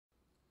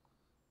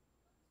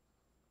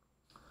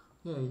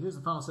Okay, here's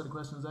the final set of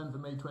questions then for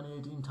May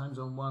 2018, time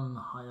zone 1,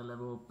 higher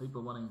level,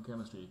 paper 1 in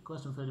chemistry.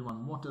 Question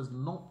 31. What does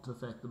not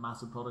affect the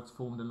mass of products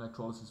formed in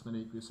electrolysis of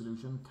an aqueous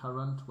solution?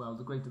 Current. Well,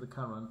 the greater the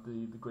current,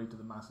 the greater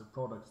the mass of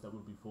products that will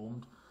be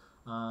formed.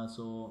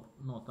 So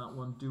not that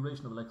one.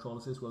 Duration of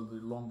electrolysis. Well, the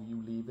longer you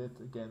leave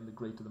it, again, the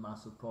greater the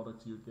mass of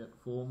products you get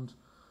formed.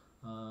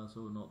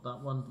 So not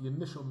that one. The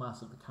initial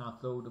mass of the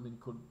cathode. I mean, you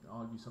could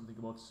argue something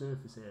about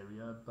surface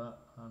area,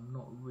 but I'm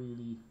not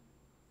really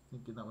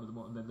thinking that one at the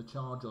moment. And then the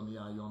charge on the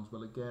ions,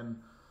 well again,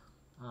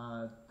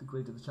 the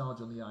greater the charge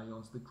on the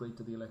ions, the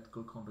greater the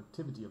electrical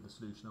conductivity of the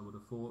solution, I would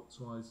have thought,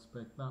 so I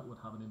suspect that would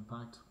have an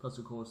impact. Plus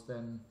of course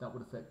then that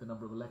would affect the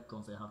number of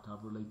electrons they have to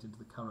have related to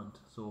the current.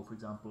 So for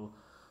example,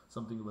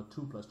 something with a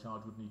 2 plus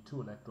charge would need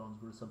 2 electrons,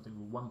 whereas something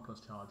with 1 plus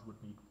charge would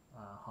need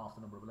half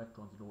the number of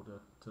electrons in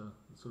order to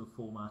sort of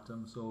form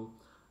atoms. So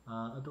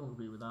I don't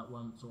agree with that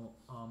one, so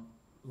I'm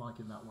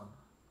liking that one,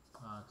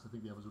 because I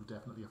think the others will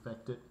definitely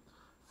affect it.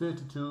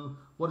 32.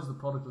 What is the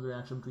product of the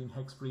reaction between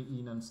hex-free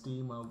ene and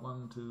steam? Well,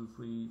 1, 2,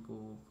 3,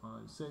 4, 5,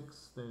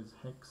 6. There's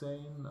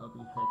hexane. That'll be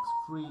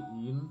hex-free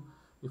ene.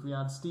 If we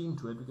add steam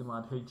to it, we can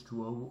add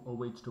H2O,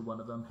 OH to one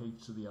of them,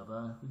 H to the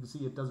other. You can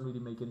see it doesn't really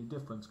make any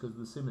difference because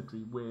of the symmetry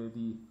where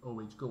the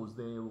OH goes,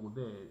 there or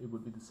there. It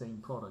would be the same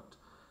product.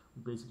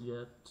 We basically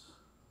get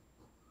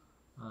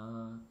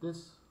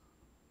this.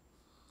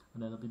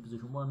 And then it'll be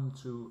position 1,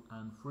 2,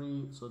 and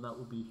 3. So that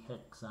would be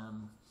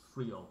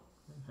hexane-freol.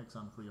 Okay,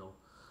 hexane-freol.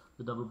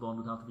 The double bond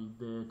would have to be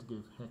there to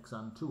give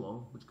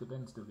hexane-2O, which could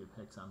then still give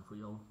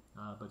hexane-freol.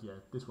 But yeah,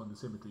 this one, the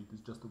symmetry, is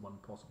just the one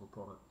possible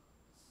product.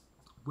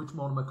 Which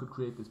monomer could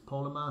create this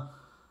polymer?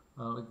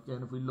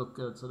 Again, if we look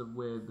at sort of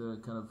where the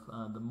kind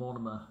of the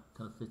monomer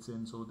kind of fits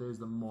in, so there's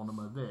the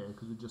monomer there,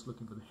 because we're just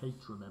looking for the H,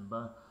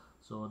 remember.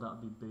 So that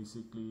would be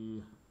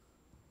basically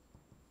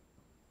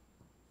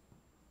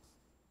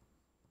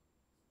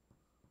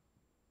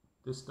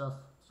this stuff.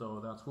 So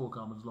that's 4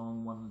 carbons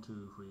long, 1,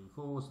 2, 3,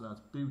 4. So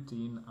that's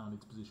butene, and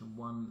its position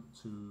 1,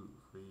 2,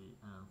 3,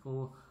 and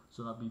 4.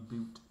 So that'd be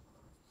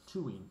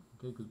but-2ene,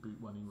 okay, because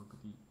but-1ene would be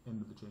the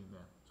end of the chain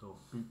there. So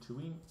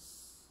but-2ene.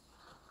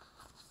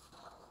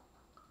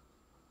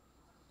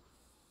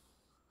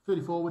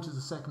 34, which is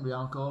a secondary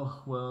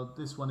alcohol. Well,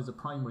 this one is a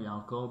primary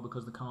alcohol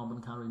because the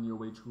carbon carrying the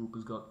OH group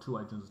has got 2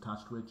 hydrogens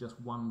attached to it,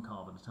 just 1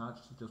 carbon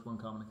attached,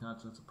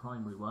 that's a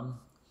primary one.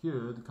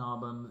 Here, the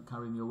carbon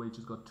carrying the OH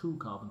has got 2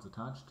 carbons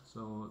attached,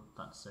 so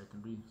that's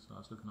secondary, so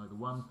that's looking like the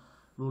one.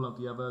 Rule out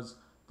the others.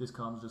 This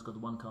carbon's just got the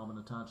 1 carbon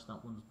attached,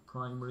 that one's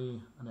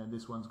primary, and then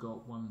this one's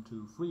got 1,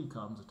 2, 3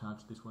 carbons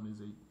attached. This one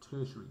is a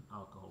tertiary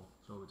alcohol,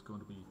 so it's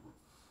going to be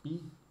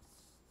B.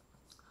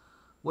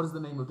 What is the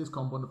name of this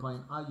compound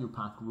applying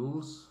IUPAC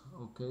rules?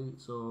 Okay,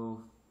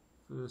 so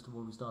first of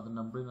all we start the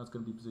numbering, that's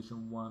going to be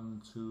position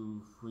 1,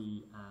 2,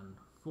 3, and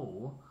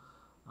 4.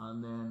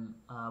 And then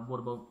what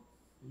about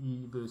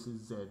E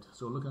versus Z?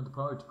 So looking at the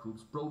priority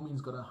groups,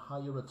 bromine's got a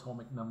higher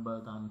atomic number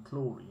than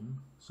chlorine,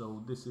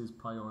 so this is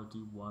priority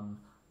 1,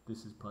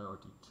 this is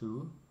priority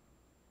 2.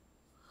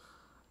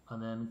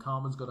 And then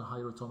carbon's got a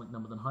higher atomic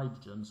number than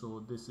hydrogen,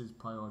 so this is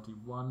priority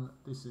 1,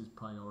 this is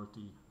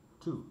priority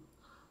 2.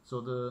 So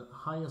the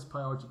highest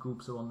priority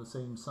groups are on the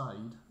same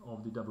side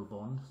of the double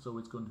bond, so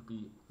it's going to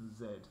be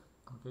Z.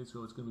 Okay,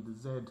 so it's going to be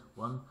the Z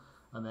one.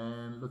 And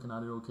then looking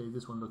at it, okay,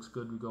 this one looks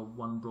good. We've got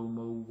 1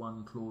 bromo,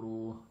 1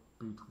 chloro,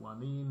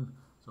 but-1ene,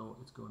 so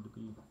it's going to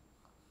be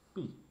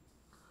B.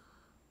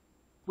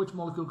 Which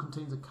molecule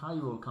contains a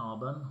chiral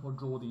carbon? We'll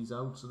draw these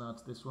out, so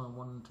that's this one,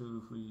 1,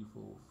 2, 3,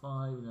 4,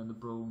 5, and then the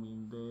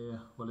bromine there.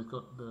 Well, it's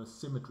got the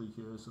symmetry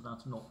here, so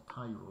that's not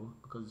chiral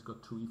because it's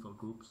got 2 ethyl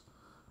groups.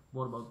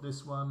 What about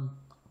this one?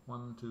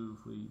 1, 2,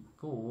 3,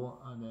 4,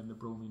 and then the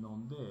bromine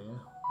on there.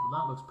 Well,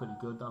 that looks pretty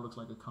good. That looks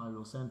like a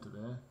chiral center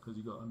there because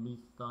you've got a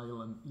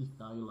methyl, an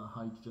ethyl, a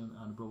hydrogen,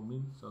 and a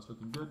bromine, so that's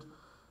looking good.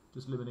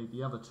 Just eliminate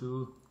the other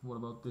 2. What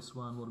about this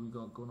one? What do we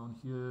got going on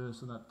here?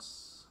 So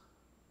that's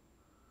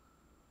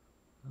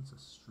a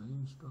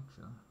strange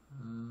structure.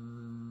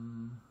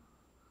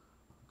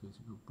 Okay, so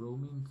you go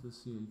bromine to the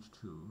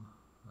CH2,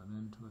 and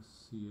then to a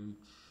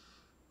CH,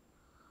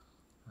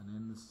 and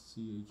then the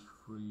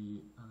CH3,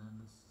 and then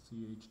the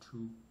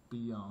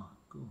CH2Br.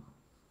 Cool.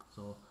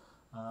 So,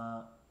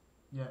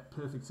 yeah,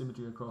 perfect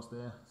symmetry across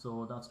there.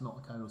 So that's not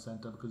a chiral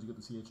center because you get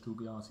the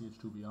CH2Br,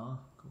 CH2Br.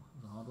 Cool,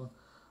 that's a hard one.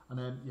 And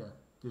then, yeah,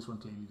 this one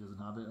clearly doesn't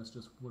have it. It's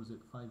just, what is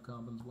it, 5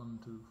 carbons, 1,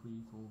 2, 3,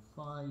 4,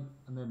 5,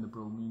 and then the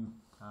bromine.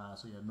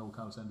 So yeah, no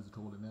chiral centers at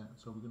all in there.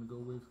 So we're going to go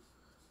with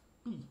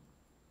B.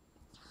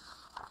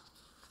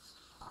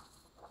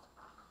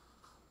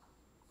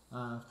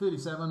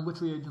 37.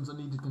 Which reagents are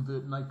needed to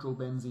convert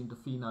nitrobenzene to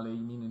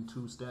phenylamine in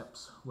 2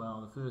 steps?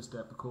 Well, the first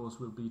step, of course,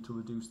 will be to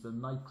reduce the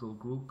nitro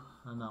group,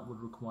 and that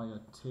would require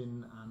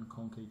tin and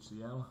conc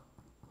HCl.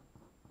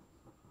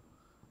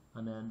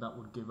 And then that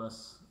would give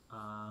us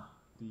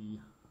the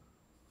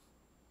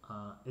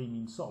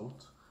amine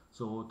salt.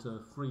 So to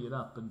free it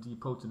up and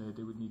deprotonate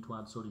it, would need to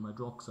add sodium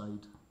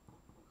hydroxide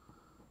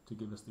to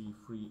give us the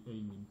free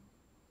amine.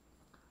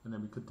 and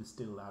then we could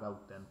distill that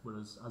out then,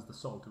 whereas as the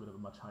salt it would have a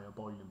much higher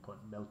boiling point,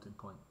 melting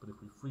point. But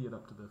if we free it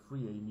up to the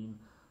free amine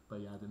by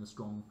adding a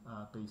strong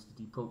base to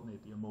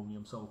deprotonate the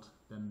ammonium salt,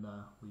 then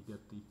we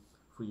get the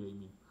free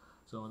amine.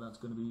 So that's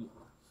going to be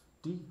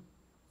D.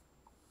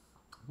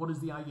 What is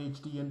the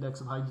IHD index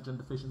of hydrogen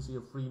deficiency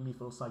of free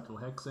methyl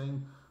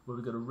cyclohexane? Well,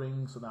 we've got a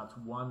ring, so that's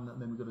 1,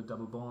 and then we've got a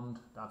double bond,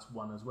 that's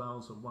 1 as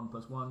well, so 1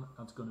 plus 1,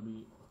 that's going to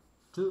be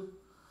 2.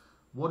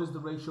 What is the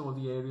ratio of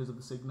the areas of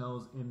the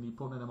signals in the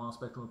proton NMR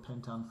spectrum of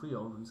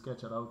pentanthreol? We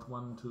sketch that out,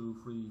 1,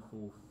 2, 3,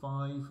 4,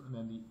 5, and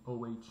then the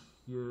OH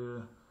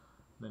here,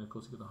 then of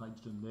course you've got the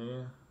hydrogen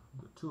there,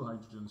 we've got 2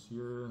 hydrogens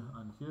here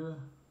and here,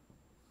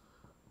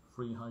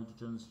 3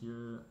 hydrogens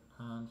here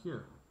and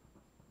here.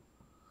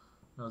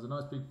 Now there's a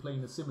nice big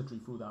plane of symmetry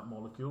through that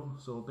molecule,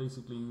 so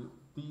basically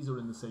these are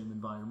in the same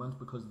environment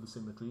because of the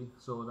symmetry,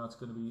 so that's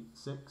going to be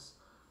 6.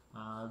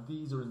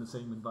 These are in the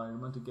same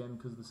environment again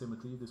because of the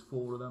symmetry, there's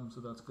 4 of them, so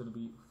that's going to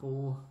be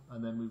 4,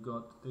 and then we've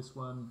got this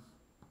one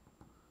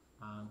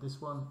and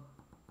this one,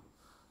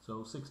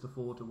 so 6 to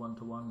 4 to 1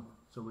 to 1,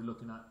 so we're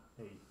looking at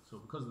A. So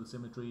because of the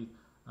symmetry,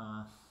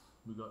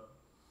 we've got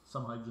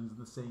some hydrogens in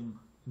the same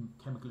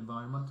chemical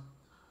environment.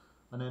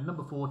 And then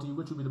number 40,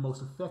 which would be the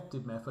most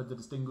effective method to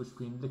distinguish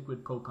between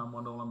liquid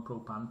propan-1-ol and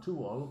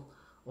propan-2-ol?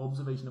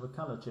 Observation of a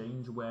colour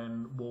change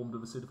when warmed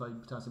with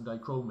acidified potassium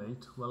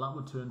dichromate. Well, that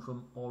would turn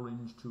from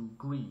orange to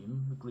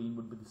green. The green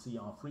would be the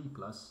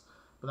Cr3+,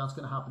 but that's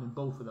going to happen in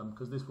both of them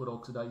because this would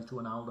oxidise to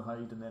an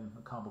aldehyde and then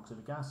a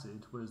carboxylic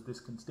acid, whereas this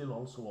can still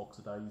also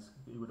oxidise.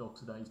 It would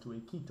oxidise to a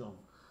ketone.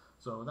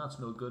 So that's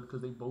no good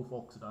because they both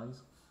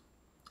oxidise.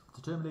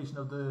 Determination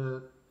of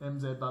the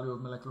MZ value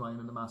of molecular ion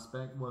in the mass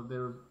spec. Well,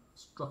 they're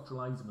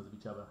structural isomers of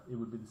each other. It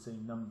would be the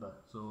same number,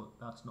 so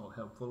that's not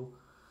helpful.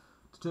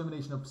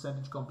 Determination of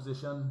percentage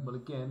composition. Well,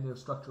 again, they're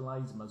structural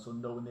isomers, so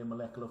knowing their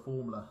molecular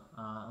formula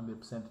and their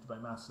percentage by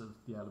mass of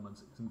the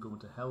elements isn't going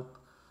to help.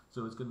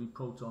 So it's going to be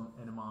proton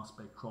NMR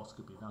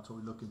spectroscopy. That's what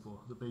we're looking for.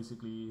 So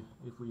basically,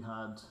 if we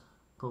had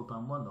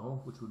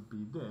propan-1-ol, which would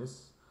be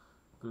this,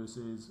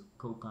 versus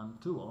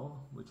propan-2-ol,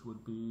 which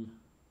would be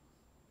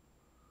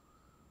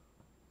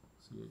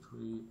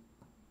CH3,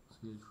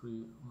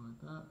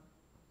 like that.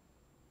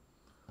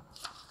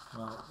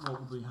 Well,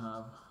 what would we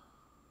have?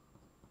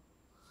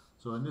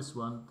 So in this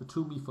one, the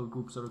 2 methyl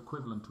groups are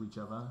equivalent to each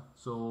other.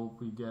 So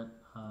we get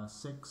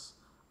 6,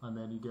 and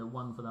then you get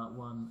 1 for that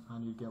one,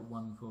 and you get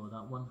 1 for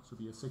that one. So it'd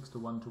be a 6 to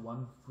 1 to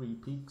 1, 3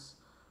 peaks.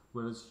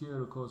 Whereas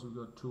here, of course, we've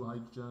got 2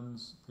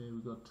 hydrogens. There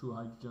we've got 2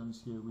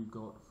 hydrogens. Here we've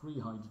got 3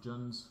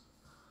 hydrogens.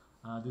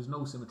 There's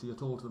no symmetry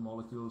at all to the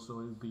molecule, so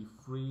it would be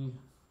 3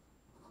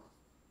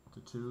 to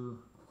 2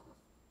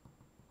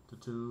 to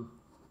 2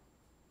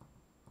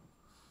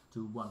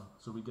 to 1.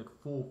 So we get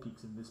 4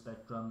 peaks in this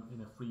spectrum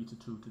in a 3 to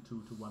 2 to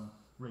 2 to 1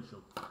 ratio,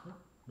 okay?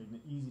 Making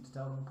it easy to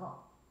tell them apart.